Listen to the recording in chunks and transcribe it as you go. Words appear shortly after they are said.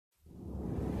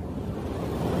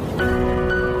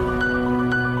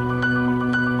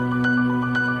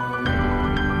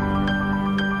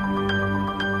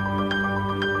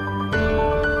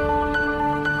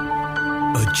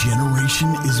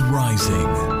Rising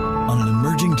on an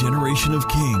emerging generation of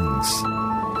kings.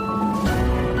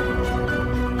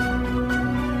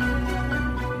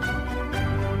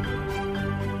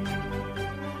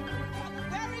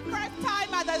 Very first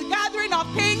time at the gathering of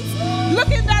kings,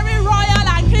 looking very royal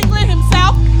and kingly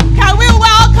himself, can we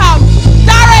welcome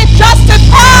Darren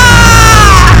Justified?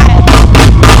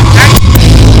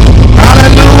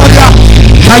 Hallelujah.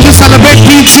 Can you celebrate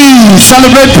PT?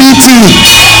 Celebrate PT.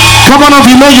 Come on up,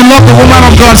 you know you love the woman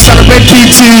of God. Celebrate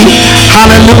PT.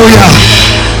 Hallelujah.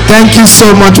 Thank you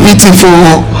so much, PT, for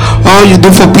all you do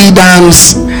for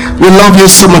P-Dance. We love you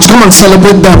so much. Come on,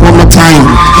 celebrate that one more time.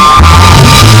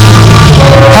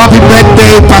 Happy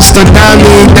birthday, Pastor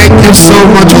Danny. Thank you so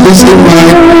much for this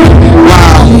invite.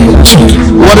 Wow.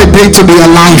 What a day to be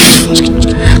alive.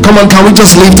 Come on, can we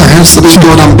just lift our hands to this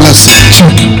God and bless?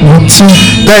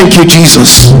 Thank you,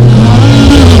 Jesus.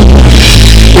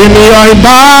 In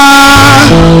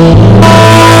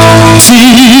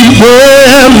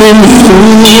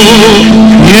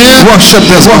your worship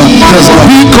this one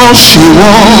because she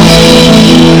was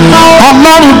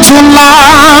Ọlọ́run tó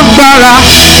lágbára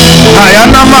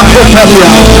àyánámà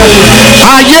kópẹ́lúà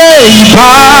ayé ìbá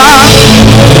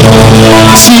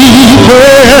tí gbé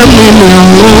mi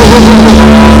lò.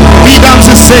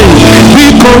 P-Dance say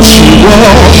because she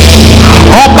was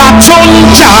ọba tó ń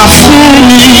jà fún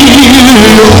mi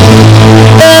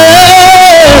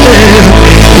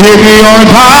ènìyàn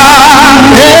bá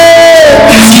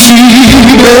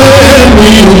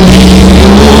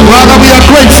Father, we are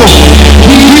grateful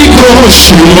because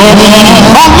you are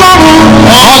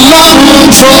Ọlọ́run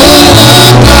tó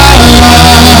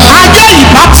ayé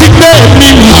ìbá ti gbé mi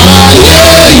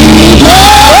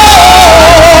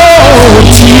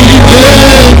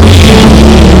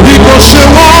because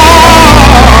you are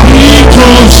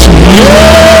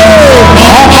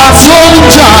ọba tó ń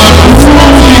jà fún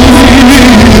mi.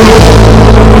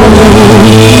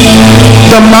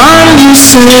 The man you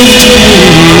saved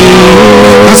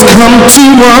has come to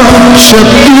worship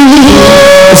you.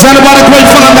 Is anybody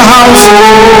grateful in the house?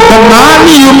 The man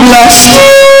you blessed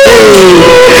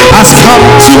has come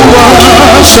to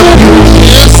worship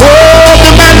you. Oh,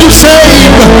 the man you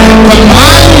saved, the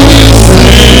man you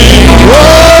saved,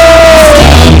 oh,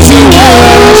 to worship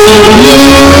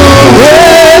you.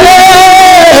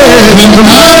 The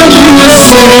man you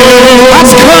saved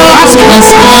has come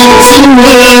to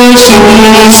worship you.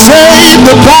 Say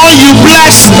the boy you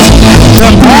blessed, the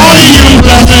boy you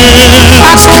blessed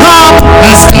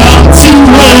has come to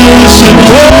worship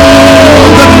you.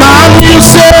 The man you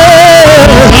saved,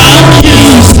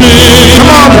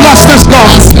 come on, bless this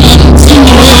God.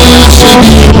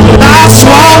 That's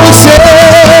why we say, I'm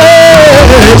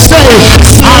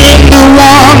the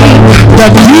one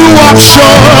that you have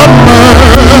shown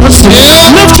mercy.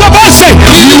 Lift your voice, say,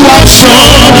 you have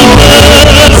shown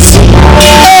mercy.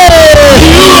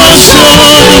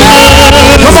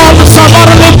 Come on,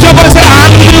 somebody lift your voice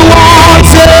and you want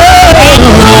it. You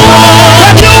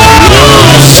want some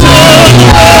mercy.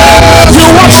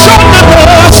 You want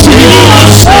some mercy.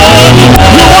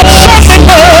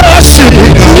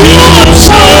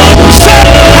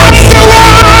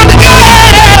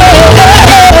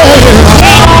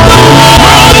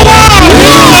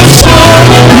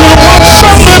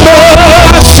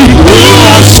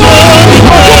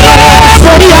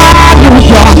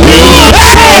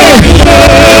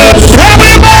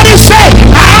 Everybody say,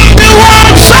 I'm the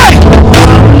one. Say,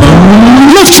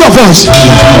 lift your voice.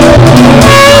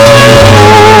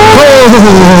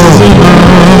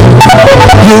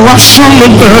 You are shown me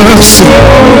mercy.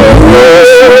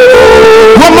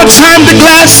 One more time,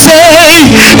 declare, say,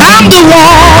 I'm the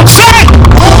one. Say,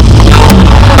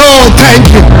 oh, thank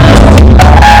you.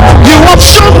 You have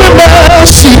shown me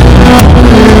mercy.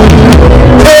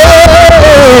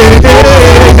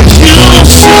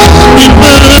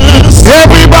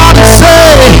 Everybody say,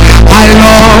 I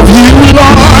love you,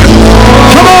 Lord.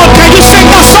 Come on, can you sing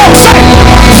that song? Say,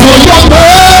 for your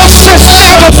mercy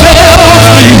never fails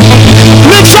me.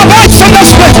 Lift your voice in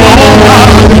this place.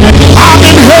 I'm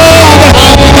in heaven.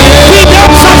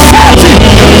 P-Dance and 40.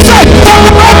 Say, for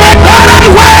the moment that I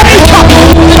wake up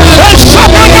and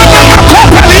shut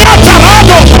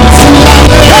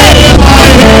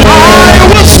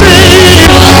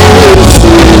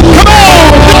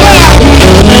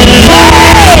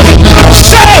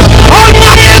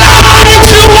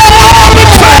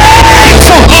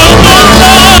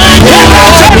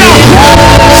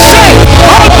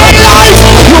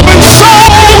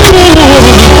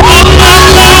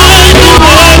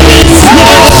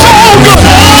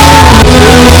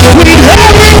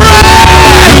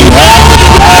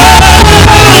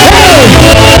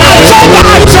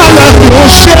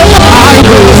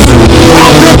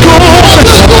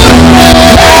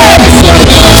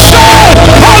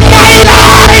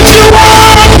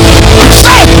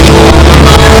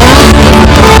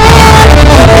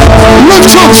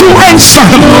Son.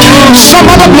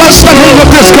 Somebody bless the name of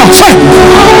this God. Say,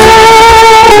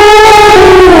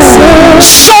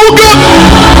 so good.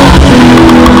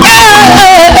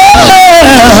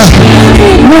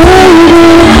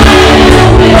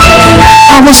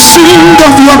 I will sing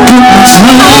of your goodness.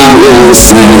 I will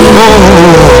sing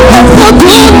of the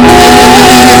goodness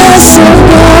of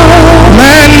God.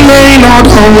 Man may not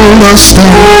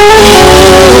understand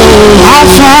how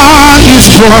far He's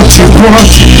brought you.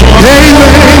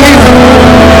 Amen.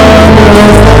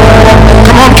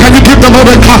 Come on, can you give the Lord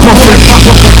a clap of faith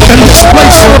in this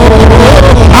place?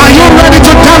 Are you ready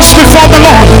to dance before the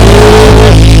Lord?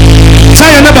 Tell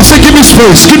your neighbor, say, give me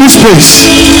space, give me space.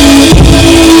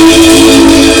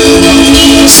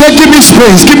 Say, give me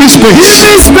space, give me space. Give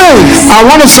me space. I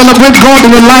want to celebrate God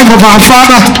in the life of our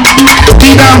Father.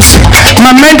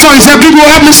 My mentor is here. People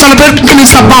help me celebrate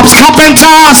Mr. Bob's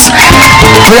Carpenters.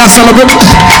 We are celebrating.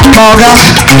 Oh God,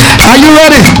 are you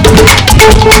ready?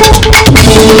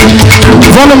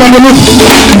 Volume on the roof.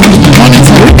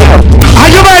 Are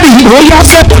you ready? Oh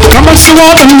yes, come and see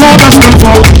what the Lord has done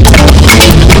for.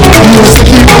 He was a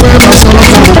king away my sorrow.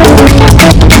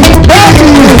 Hey,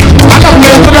 I got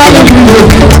me to that.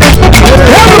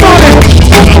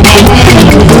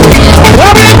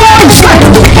 Everybody, say.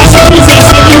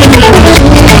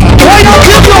 Why you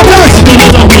keep your voice?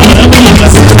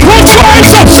 Put your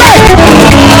hands up, say.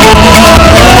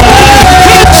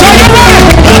 Say it right.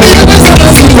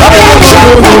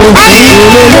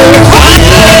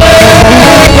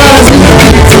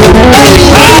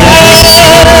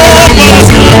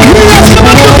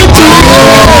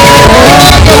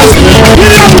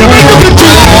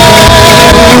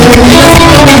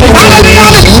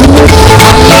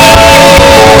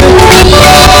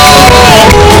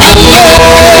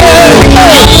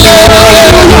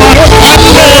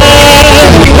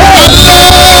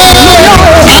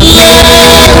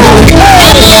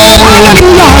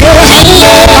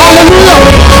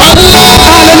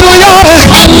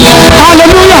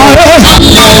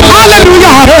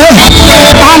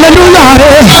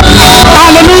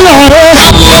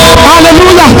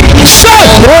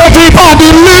 Everybody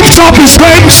lift up his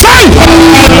name. Say,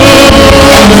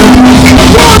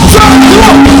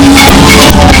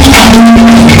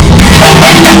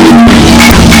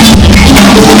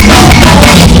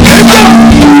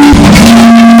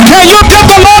 can you give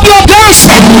the Lord your dance?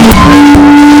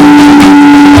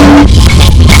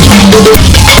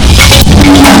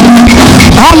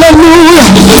 Hallelujah.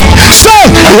 Say,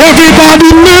 everybody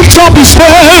lift up his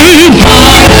name.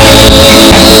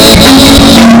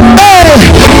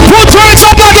 Put your hands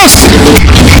up like this.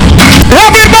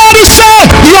 Everybody say,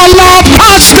 your love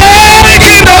has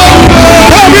taken over.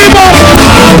 Everybody,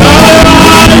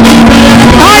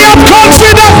 I am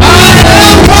confident.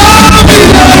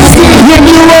 When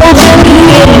you over,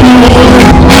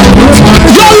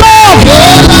 your love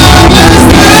has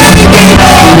taken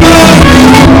over.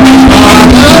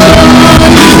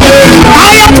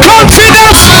 I am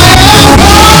confident.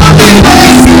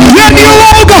 When you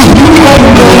over,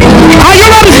 are you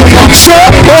ready? Say,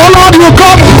 oh Lord, you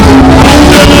come.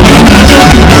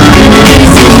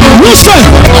 You say,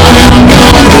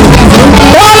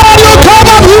 oh Lord, you come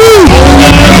and rule.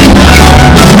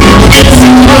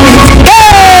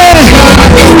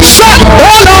 Hey, say,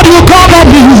 oh Lord, you come and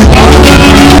rule.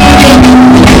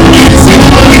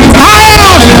 I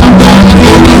am.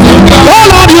 Oh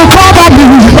Lord, you come and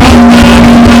rule.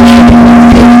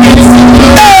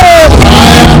 Hey,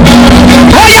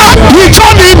 oh yeah, you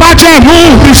told me my job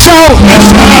rule before.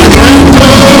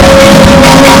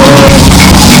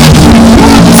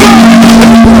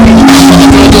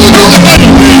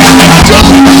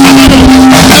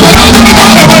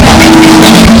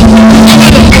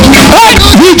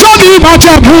 He told me about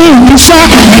your room,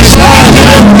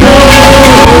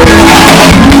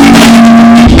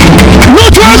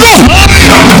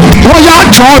 oh yeah,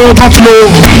 joy overflow.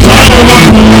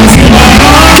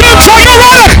 Keep talking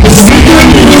about it.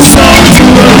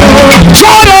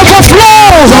 Joy overflow.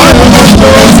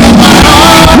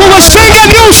 We will sing a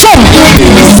new song.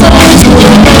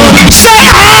 Say,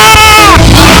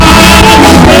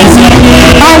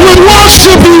 I will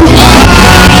worship you.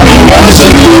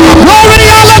 Glory,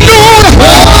 hallelujah.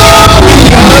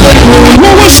 We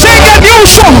will sing a new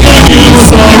song.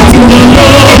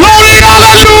 Glory,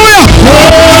 hallelujah.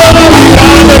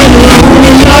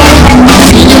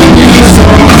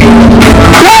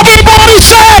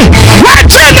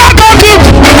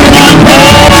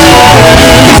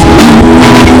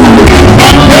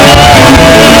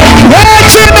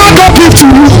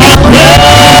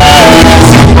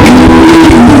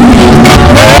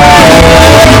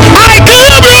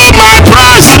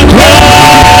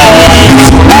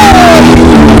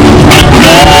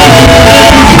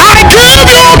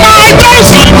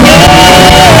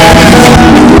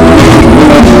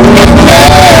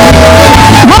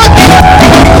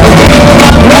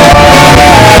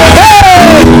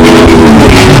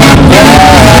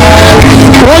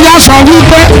 sọ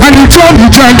wípé ẹni tí ó ní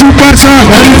jẹ́ dúpẹ́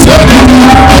sẹ́.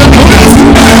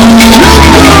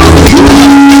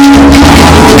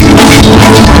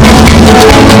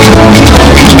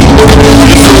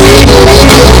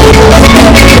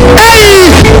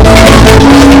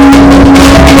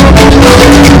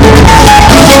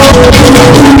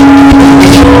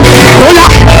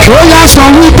 Oya sọ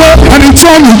wípé ẹni tí ó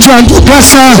ní jẹ́ dúpẹ́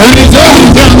sẹ́.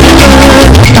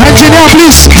 Engineer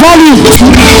please volume.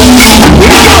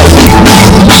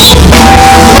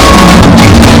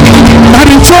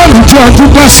 Ẹni tí ó ní jẹ́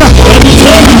dúpẹ́ sẹ́.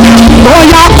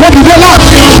 Oya kò dìde lọ.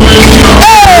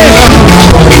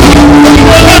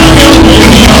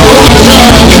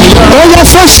 Oya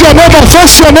face your neighbor,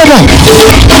 face your neighbor.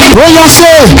 Oya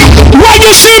say, when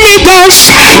you see me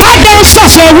dance, I dance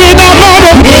as a winner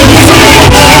model.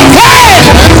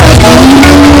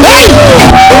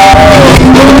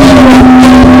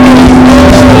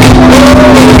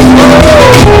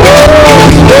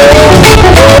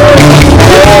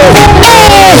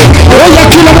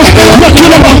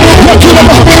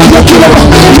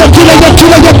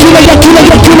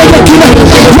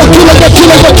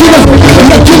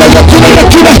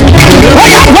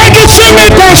 When you see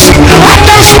me dance, I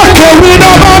dance like a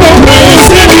winner model.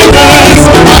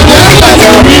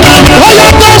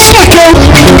 Dance like a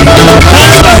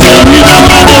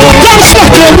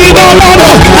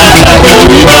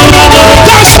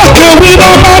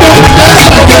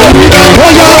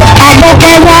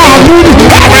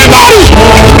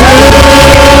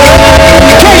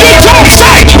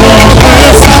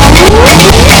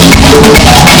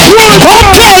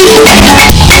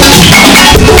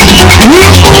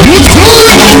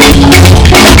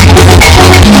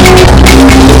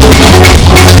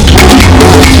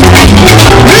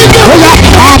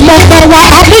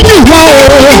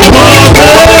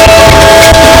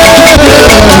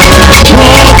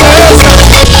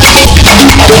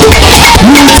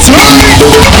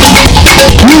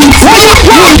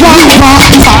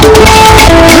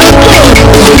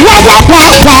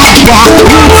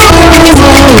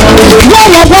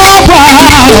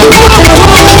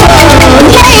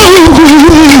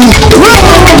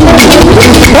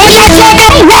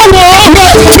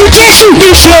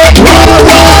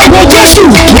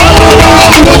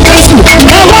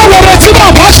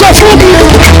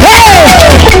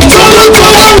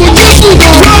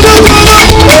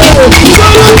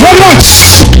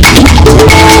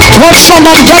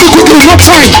Somebody very quickly, no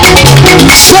time.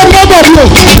 Somebody,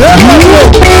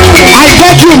 I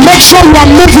beg you, make sure you are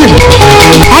moving.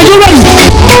 Are you ready?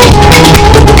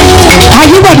 Are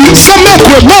you ready? So make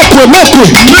way.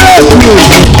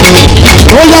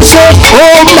 Oh yes, sir.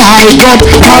 Oh my God.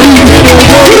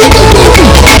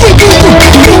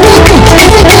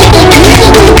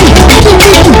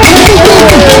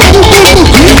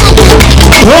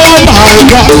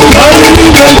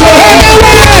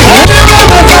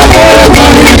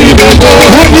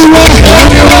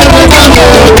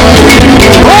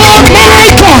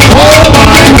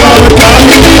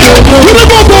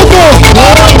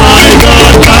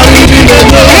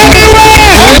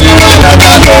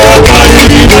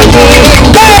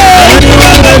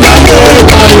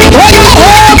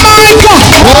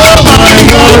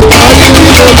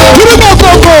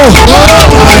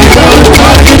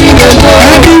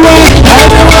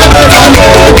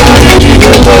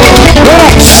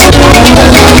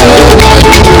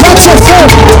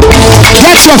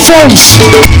 Your phones.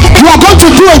 You are going to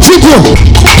do a video.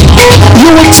 You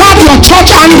will tap your church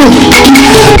handle,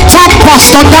 tap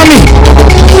Pastor Danny,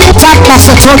 tap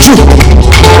Pastor Toju.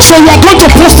 So you are going to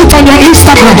post it on your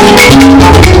Instagram.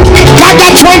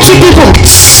 Gather 20 people,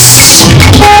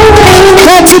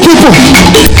 30 people.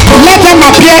 Let them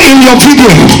appear in your video.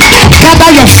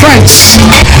 Gather your friends.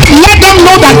 Let them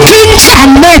know that things are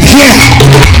made here.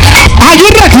 Are you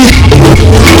ready?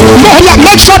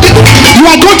 Make sure that you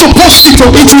are going to post it.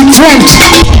 It will trend.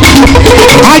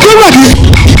 Are you ready?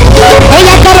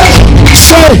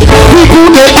 Say,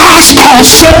 people they ask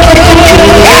us. Hey,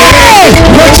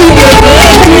 what you do?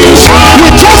 We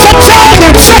just tell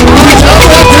them. Say,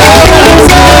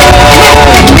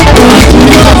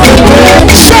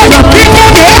 people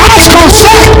they ask us.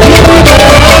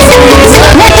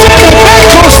 What you do?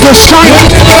 Make us the shine.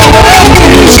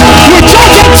 We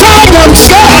just tell them.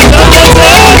 Say,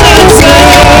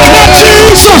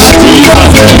 Jesus.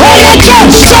 Oh,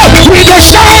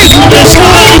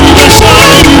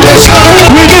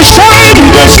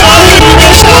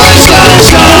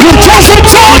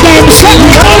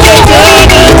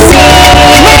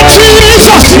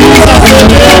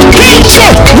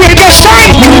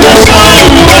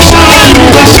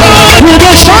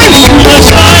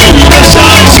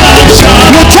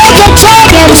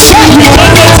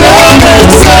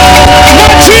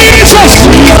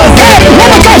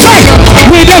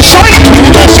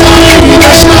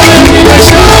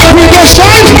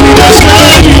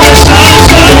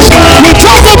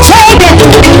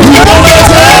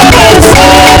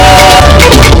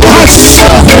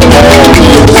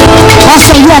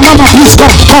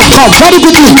 come. Very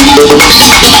quickly.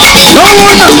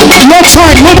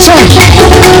 No time.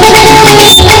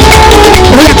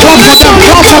 We are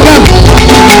clap for them.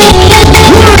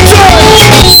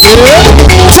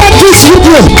 Take this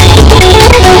video.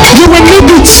 You will need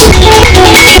it.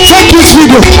 Take this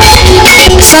video.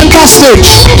 Center stage.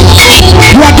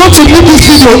 You are going to need this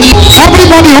video.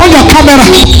 Everybody hold your camera.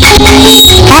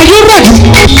 Are you ready?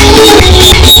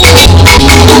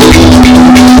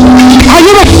 Are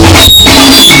you ready?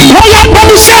 Oh yeah, let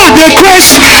me say the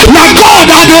grace. My God,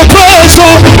 I the praise.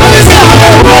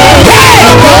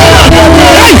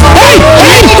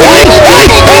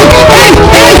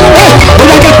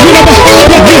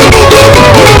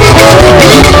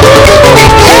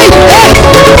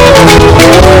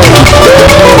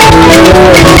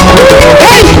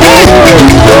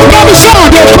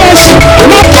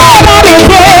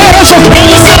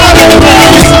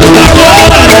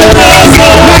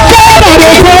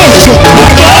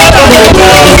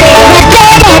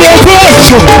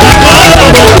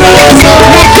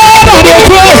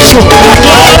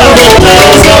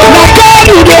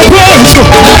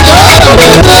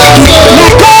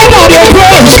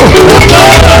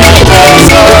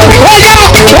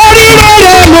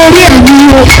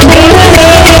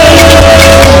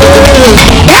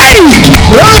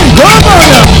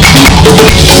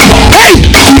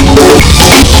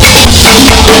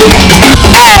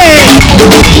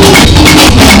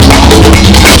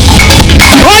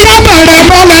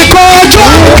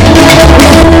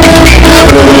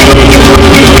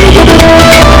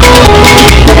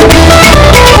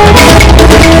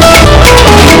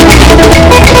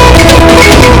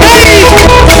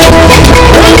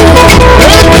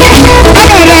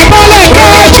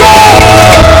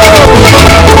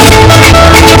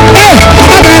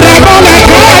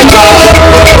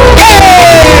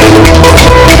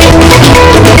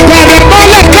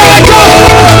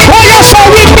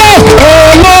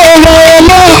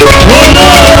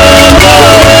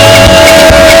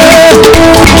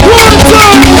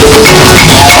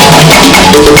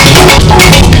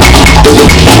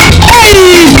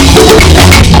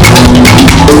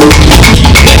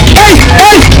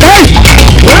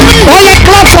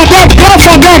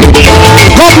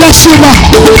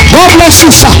 God bless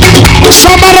you, sir.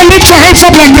 Somebody lift your hands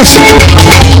up like this.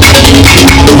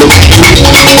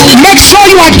 Make sure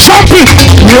you are jumping.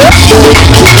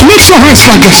 Lift your hands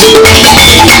like this.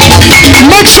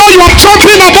 Make sure you are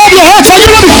jumping above your head. Are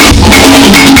you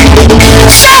ready?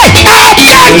 Say, I've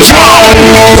got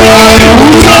joy.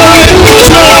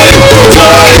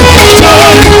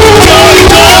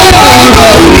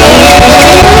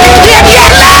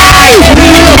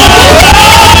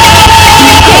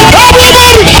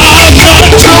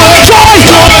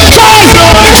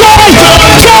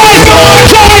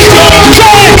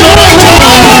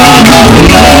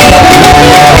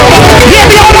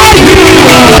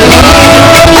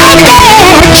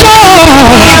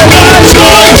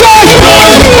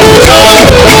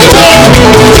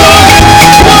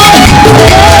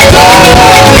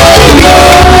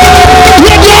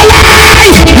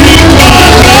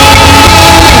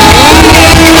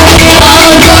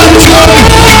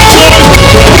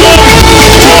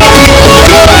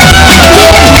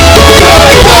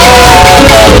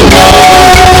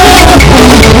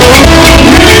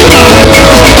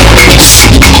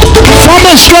 Form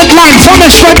a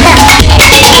straight back.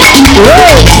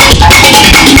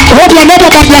 Hold your neighbor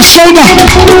by their shoulder.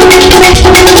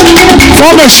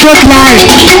 Form a straight line.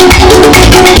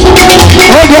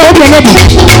 Hold your neighbor.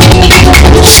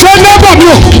 Say neighbor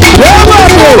no.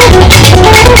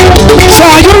 So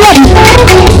are you ready?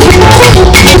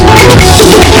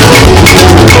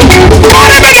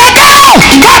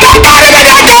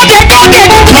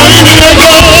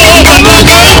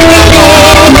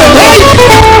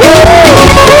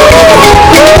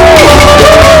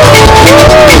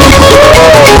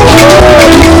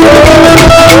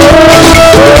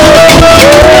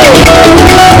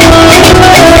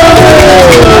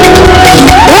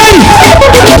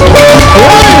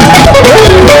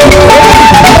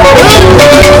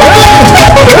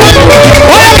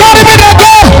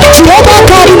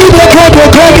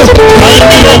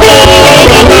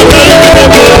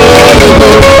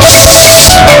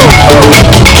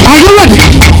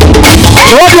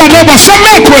 Say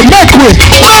make way.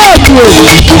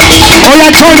 Oh yeah,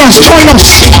 join us.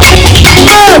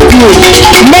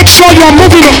 Make sure you are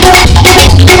moving up.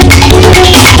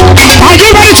 Are you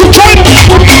ready to join?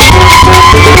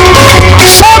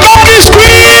 Somebody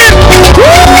scream!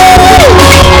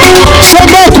 Say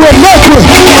make way.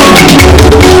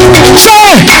 Say,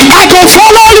 I can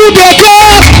follow you there.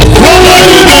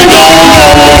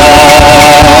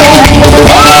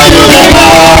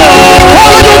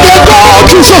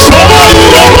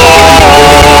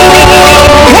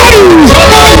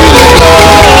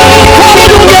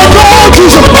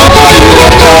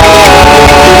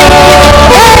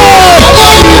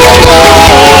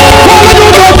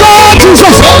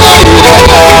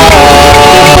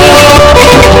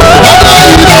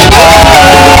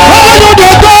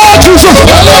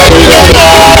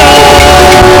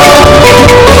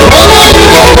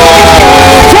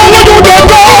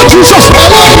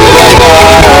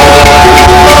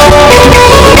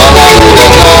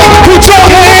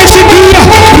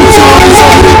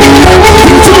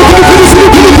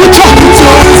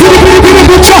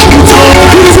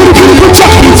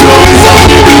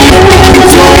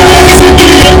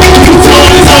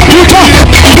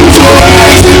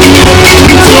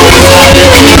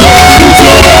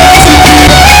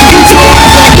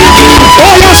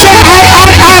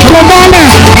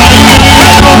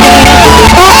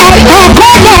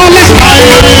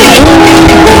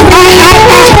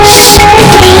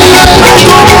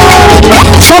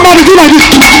 do like this.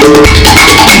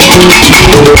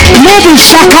 Maybe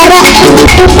Shakara.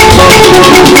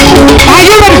 Are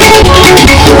you ready?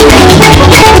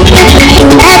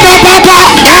 Baba,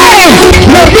 hey,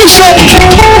 let me say,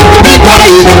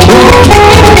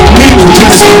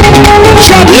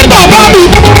 Shadi Baba.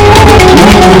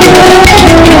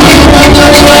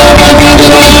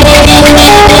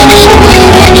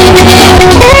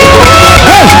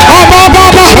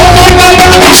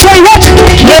 Say what?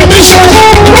 Let me say,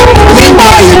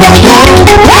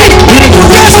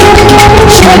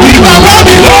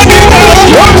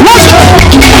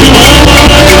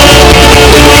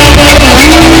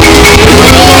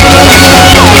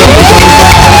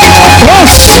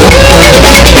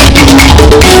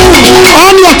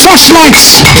 on your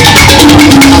torchlights.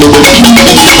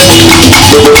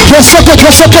 Dress up,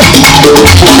 dress up.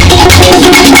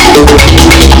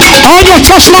 On your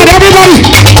torchlight, everybody.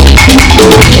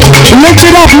 Lift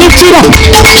it up, lift it up.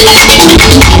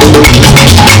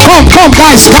 Come,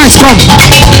 guys, come.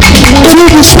 To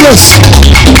this place.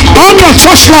 On your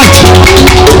torchlight.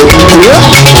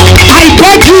 I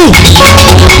beg you.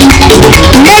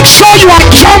 Make sure you are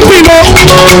jumping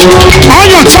on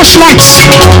your torchlights.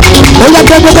 Oh yeah,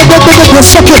 go.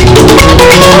 It's okay.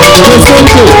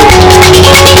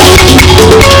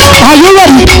 Are you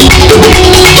ready?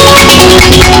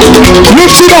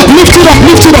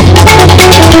 Lift it up.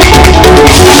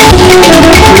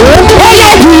 Oh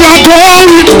yeah, we are going.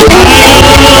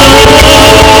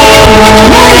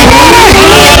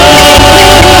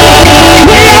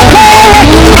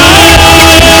 You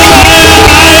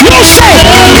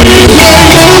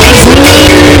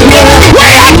say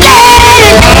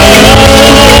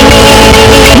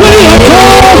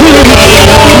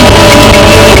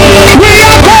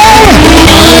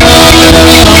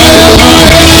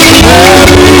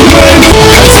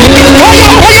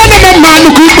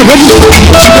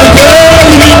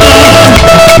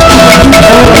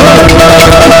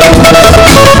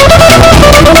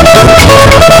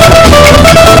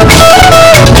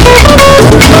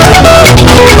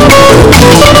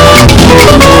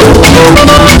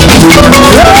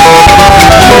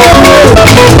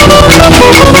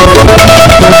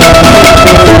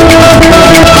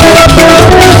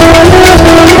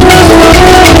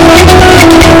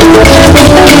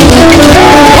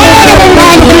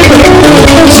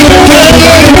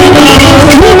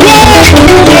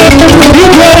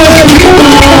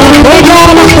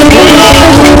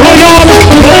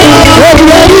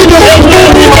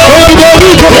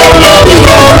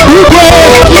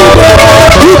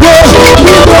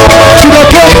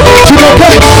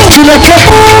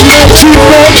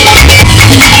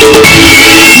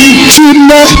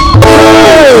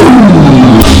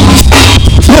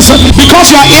listen,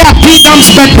 because you are here at Peter's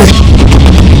birthday,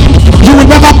 you will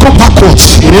never go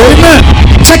backwards. Amen.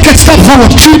 Take a step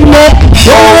forward.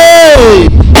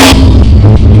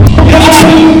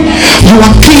 You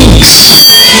are kings.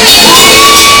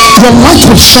 Your light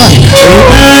will shine.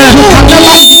 Amen. You can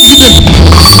never even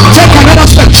take another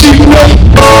step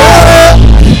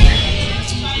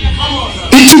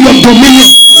into your dominion.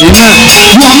 Amen.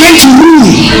 You are meant to rule.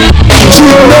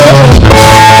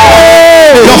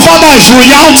 Your father is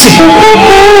royalty.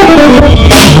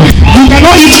 You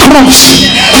cannot eat crumbs.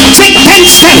 Take 10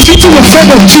 steps into your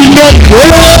favor.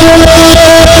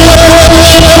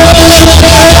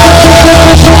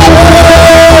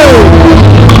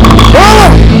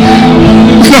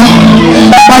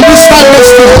 By this time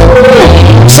next year,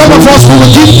 some of us will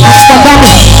give Pastor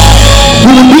Dami. We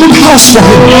will build house for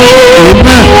him.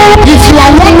 Amen. If you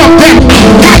are one of them,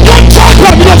 can you talk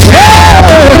about it?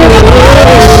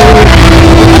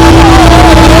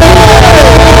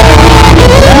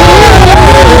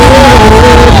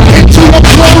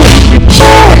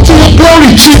 Into your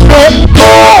glory, Chimo.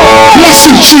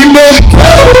 Blessing, Chimo.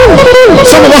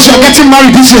 Some of us are getting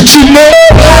married this year, Chimo.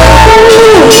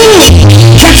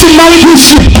 Getting married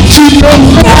this year, Chimo.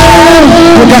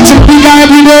 We're getting bigger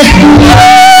every day.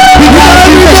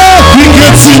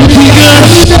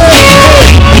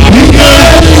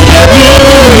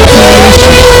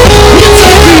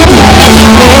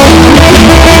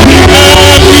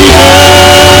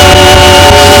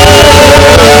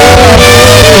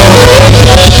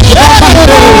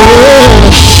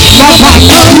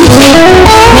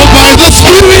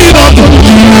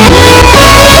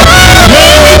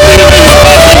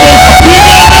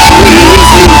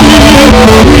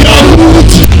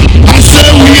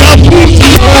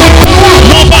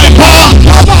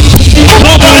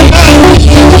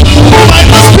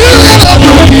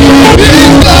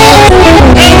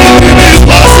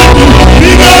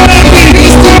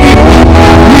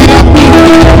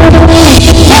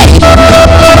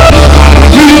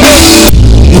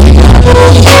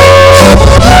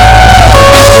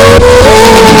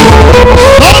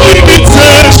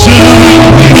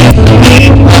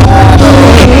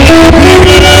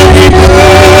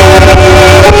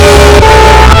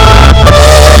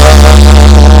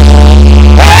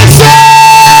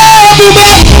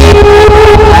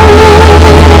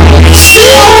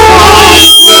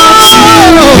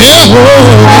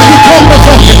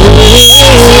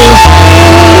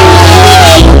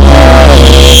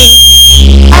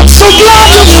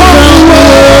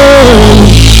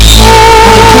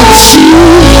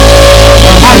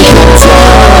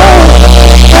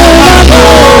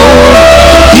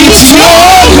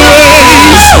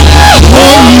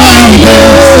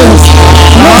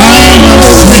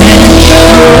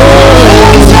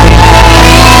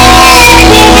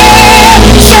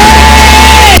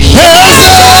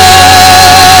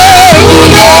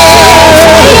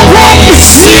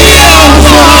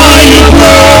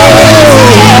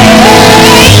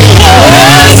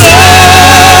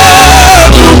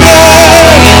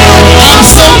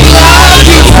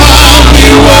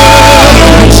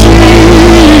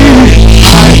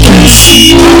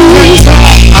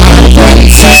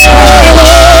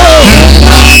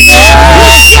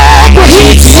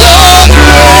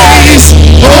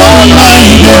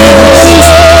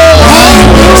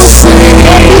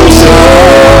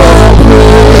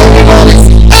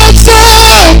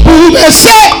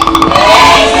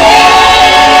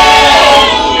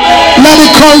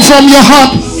 come from your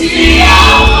heart.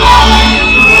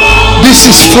 This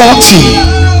is 40.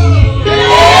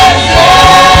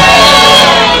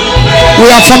 We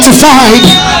are 45.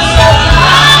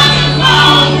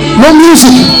 No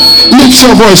music. Lift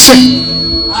your voice. Say,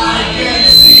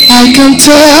 I can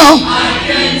tell.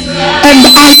 And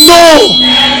I know.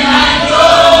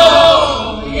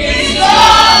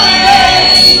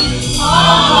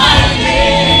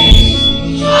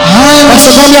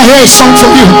 Pastor Golia, here is a song for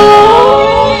you.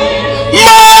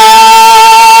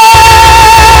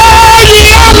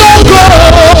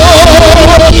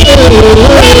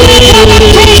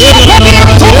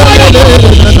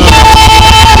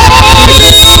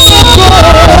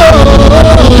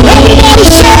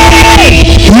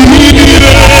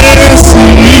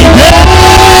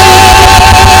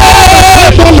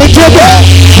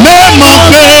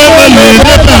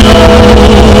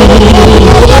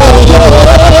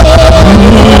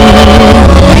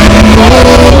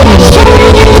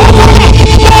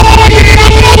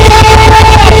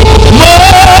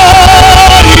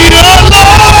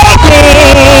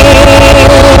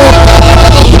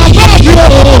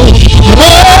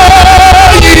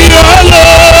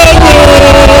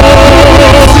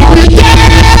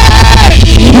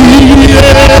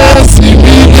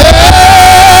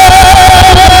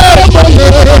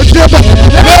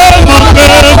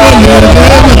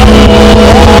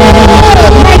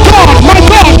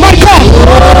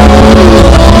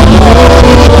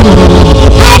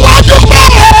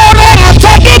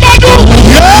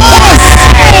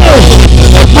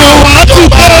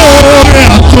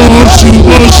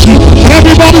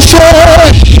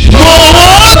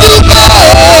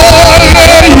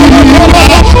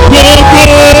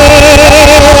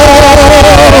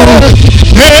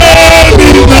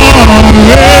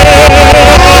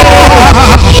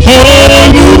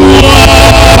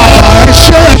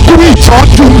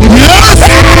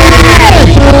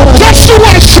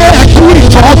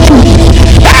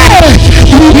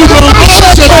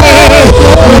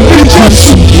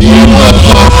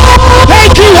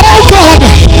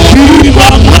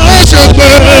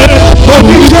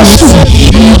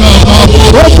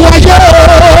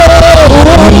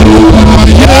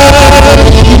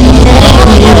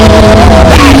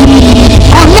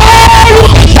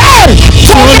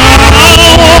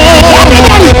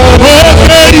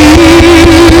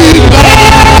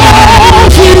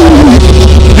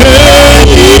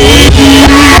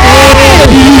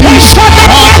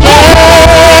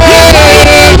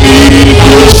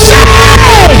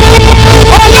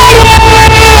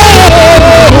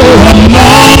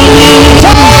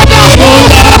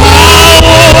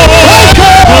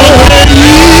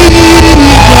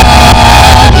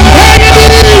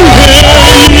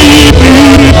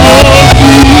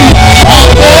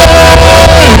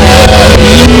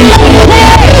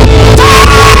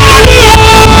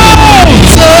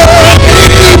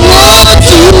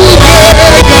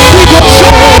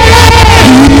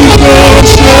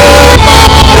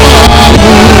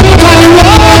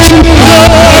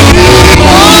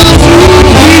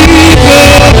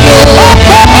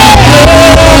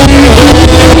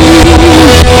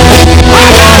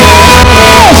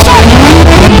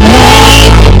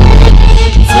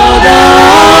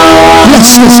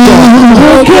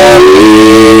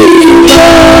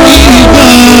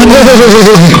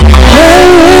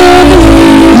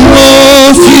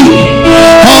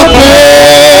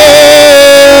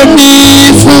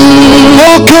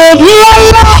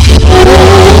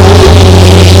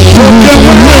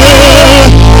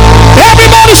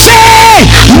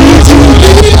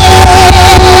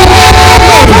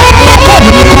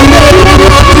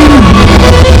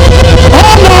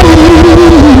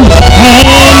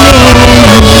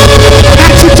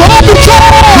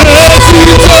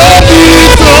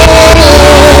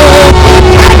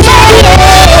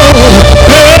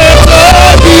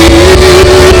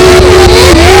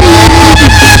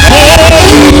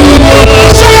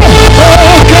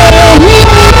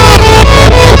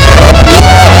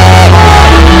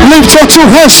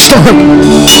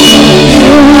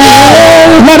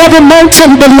 Let every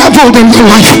mountain be leveled in your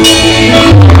life.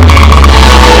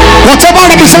 Whatever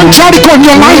that is angelical in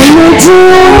your life,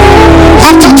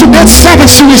 after today's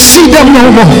service, you will see them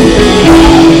no more.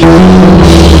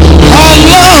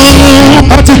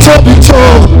 Oh,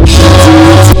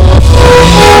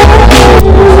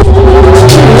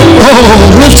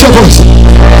 lift your voice.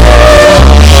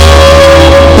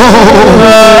 Oh,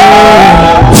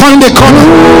 find a corner.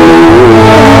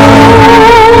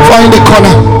 Find a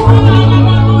corner.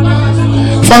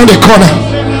 Find a corner.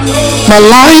 My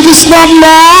life is not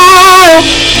mine.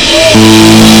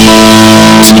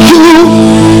 To you.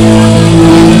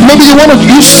 Maybe you want to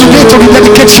use today begin to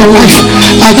rededicate your life.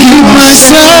 I give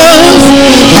myself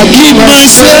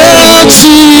to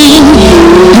you.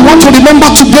 You want to remember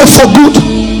today for good.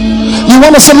 You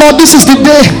want to say, Lord, this is the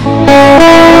day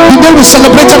we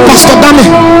celebrated Pastor Dami.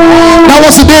 That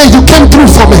was the day you came through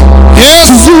for me. Yes.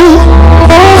 To you,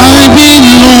 I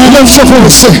belong.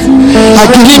 Let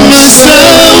me say,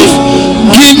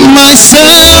 I give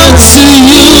myself to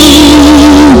you.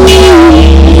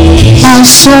 I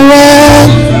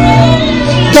surrender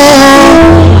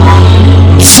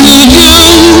to you.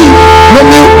 Let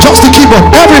me just the keyboard.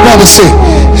 Everybody say,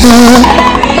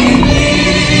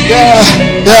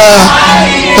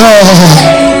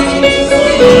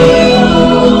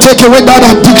 take away that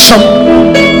addiction.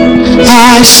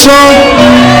 I saw.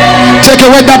 Take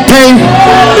away that pain.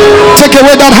 Take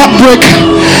away that heartbreak.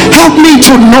 Help me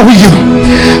to know you.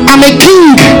 I'm a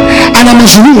king and I'm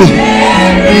his rule.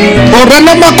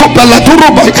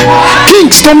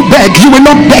 Kings don't beg. You will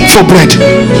not beg for bread.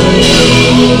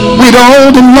 With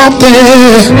all the nothing.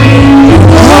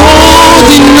 All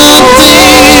the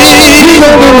nothing.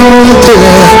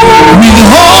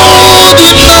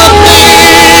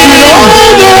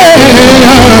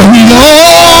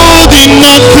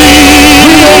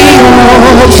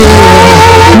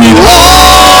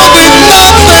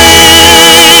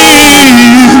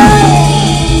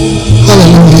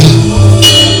 Hallelujah.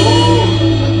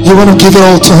 You want to give it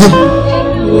all to him?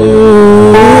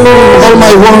 All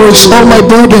my worries, all my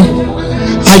burden,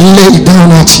 I lay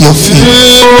down at your feet.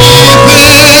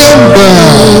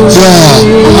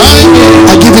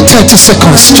 I give you 30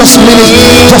 seconds, just a minute.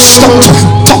 Just talk to him.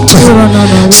 Talk to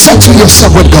him. Settle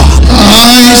yourself with God.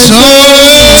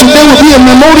 Today will be a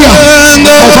memorial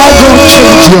of how God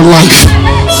changed your life.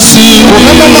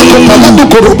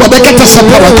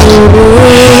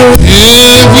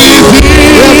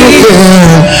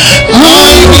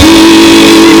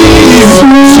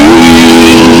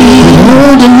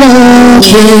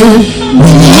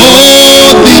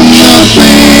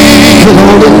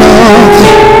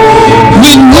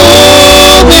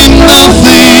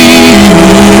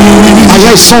 I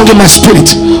hear a song in my spirit.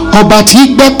 Ọba tí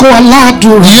gbẹ́kọ̀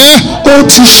aládùn ó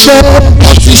ti ṣe.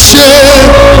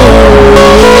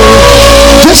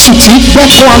 Jésù tí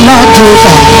gbẹ́kọ̀ aládùn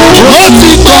ó ti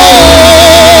gbọ́.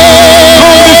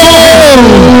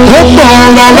 Ó gbọ́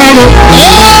ọ̀rọ̀ rẹ̀.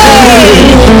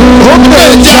 Ó gbé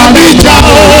jàmíjà.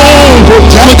 Kò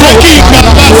jẹ́ kí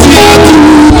bàbá sí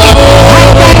àdúrà.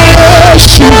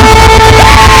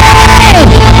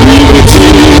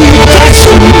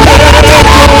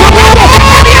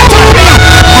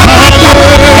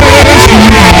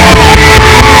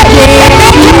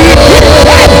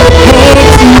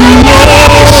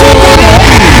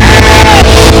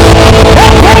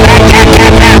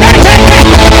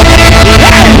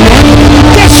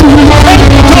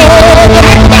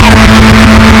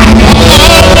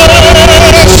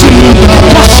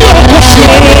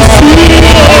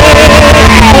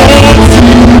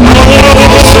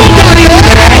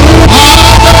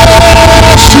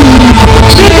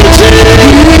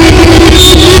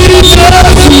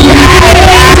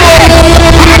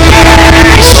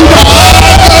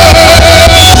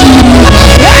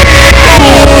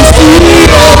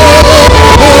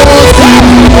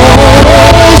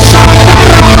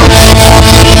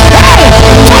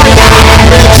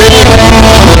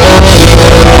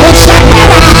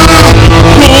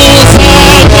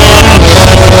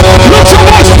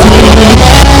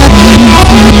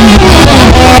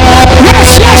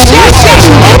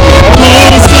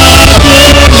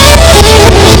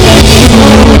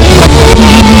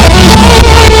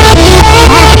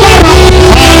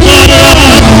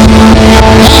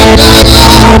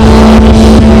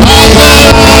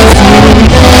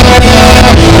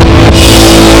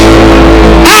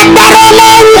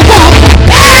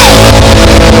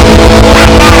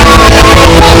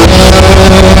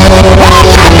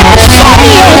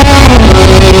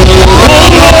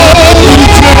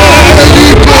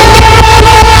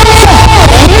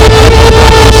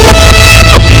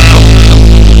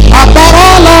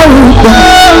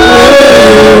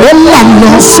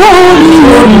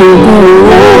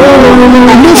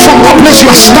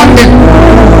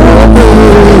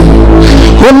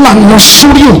 Lànà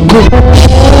sórí ògo.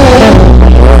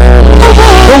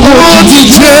 Owó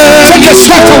òjijì take a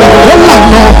second. Ó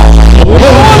lànà.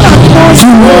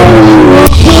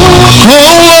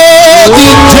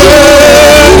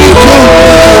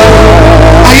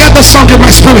 I heard the song in my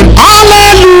spirit.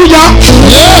 Hallelujah.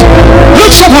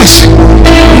 Lift your voice.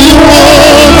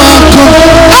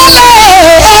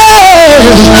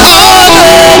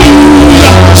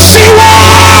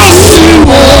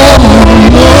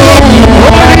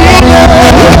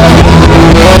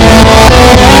 Hallelujah.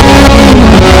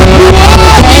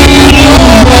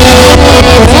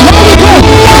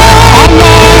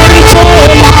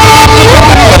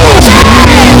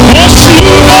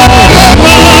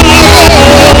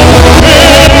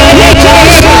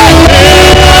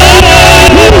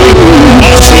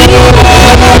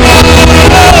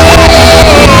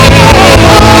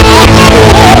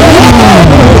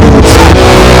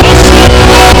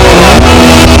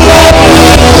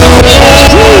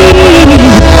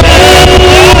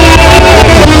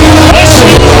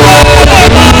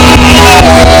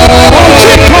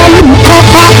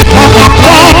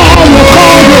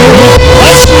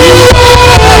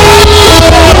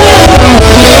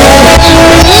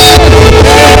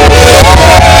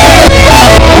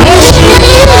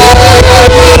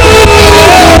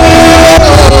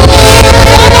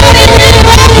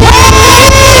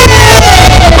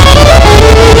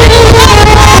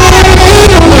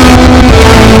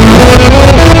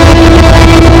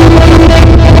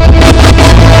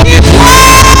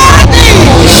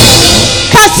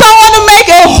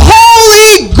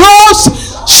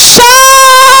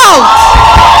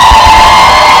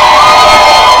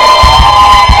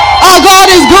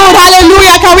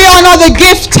 Can we honor the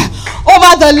gift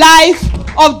over the life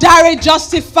of Dare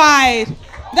Justified?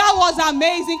 That was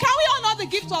amazing. Can we honor the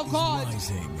gift of God?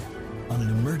 Rising on an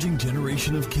emerging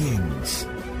generation of kings.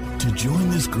 To join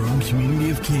this growing community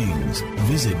of kings,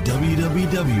 visit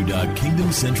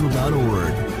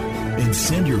www.kingdomcentral.org and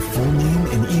send your full name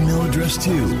and email address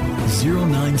to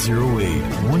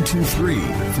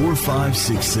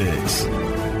 0908-123-4566.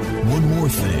 One more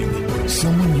thing,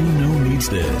 someone you know needs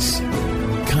this.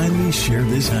 Kindly share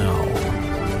this out.